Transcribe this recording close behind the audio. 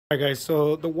Alright guys,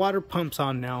 so the water pump's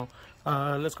on now.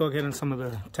 Let's go get in some of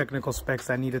the technical specs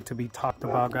that needed to be talked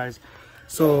about, guys.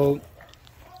 So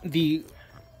the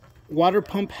water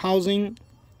pump housing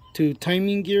to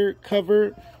timing gear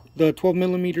cover, the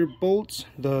 12mm bolts,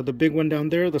 the big one down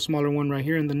there, the smaller one right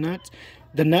here, and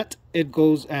the nut, it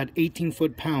goes at 18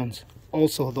 foot-pounds.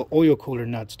 Also the oil cooler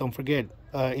nuts, don't forget,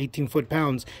 18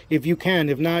 foot-pounds if you can.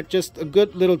 If not, just a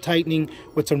good little tightening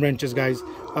with some wrenches, guys.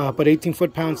 But 18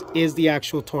 foot-pounds is the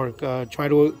actual torque. Try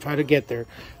to get there.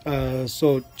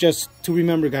 So just to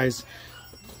remember, guys,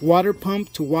 water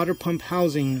pump to water pump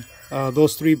housing,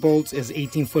 those 3 bolts is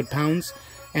 18 foot-pounds,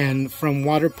 and from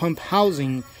water pump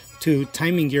housing to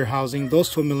timing gear housing,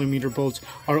 those 12mm bolts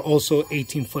are also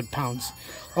 18 foot-pounds.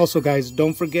 Also, guys,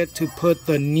 don't forget to put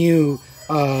the new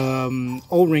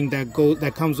O-ring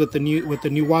that comes with the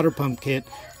new water pump kit.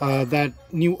 That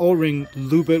new O-ring,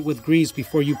 lube it with grease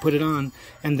before you put it on,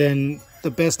 and then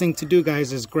the best thing to do,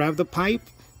 guys, is grab the pipe,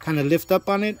 kind of lift up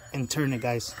on it, and turn it,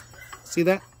 guys. See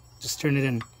that? Just turn it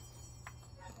in.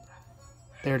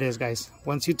 There it is, guys.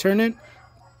 Once you turn it,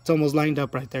 it's almost lined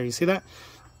up right there. You see that?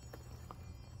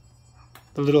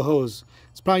 The little hose.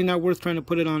 It's probably not worth trying to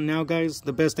put it on now, guys.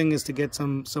 The best thing is to get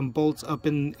some bolts up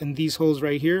in these holes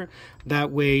right here.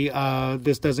 That way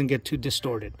this doesn't get too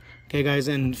distorted. Okay, guys,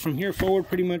 and from here forward,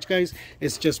 pretty much, guys,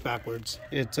 it's just backwards.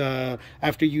 It's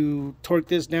after you torque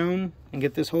this down and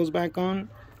get this hose back on,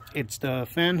 it's the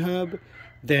fan hub,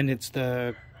 then it's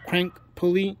the crank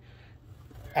pulley.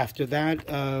 After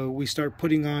that, we start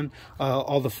putting on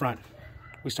all the front.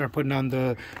 We start putting on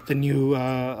the new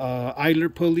idler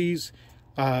pulleys,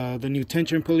 the new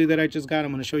tension pulley that I just got.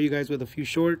 I'm going to show you guys with a few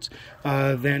shorts.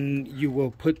 Then you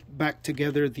will put back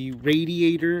together the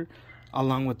radiator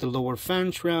along with the lower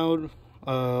fan shroud,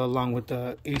 along with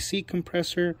the AC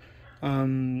compressor.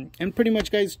 And pretty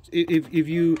much, guys, if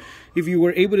you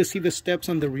were able to see the steps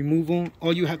on the removal,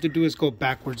 all you have to do is go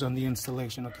backwards on the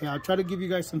installation. Okay, I'll try to give you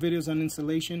guys some videos on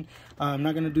installation. I'm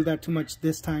not going to do that too much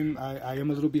this time. I am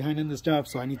a little behind in this job,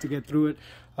 so I need to get through it.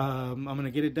 I'm going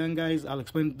to get it done, guys. I'll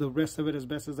explain the rest of it as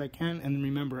best as I can. And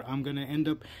remember, I'm going to end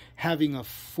up having a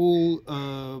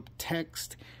full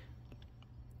text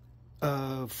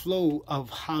flow of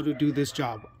how to do this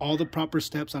job, all the proper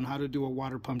steps on how to do a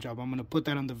water pump job. I'm going to put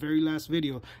that on the very last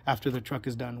video after the truck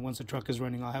is done. Once the truck is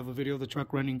running, I'll have a video of the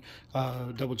truck running,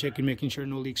 double checking, making sure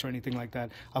no leaks or anything like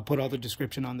that. I'll put all the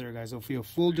description on there, guys. It'll be a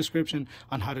full description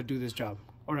on how to do this job.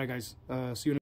 All right, guys, see you in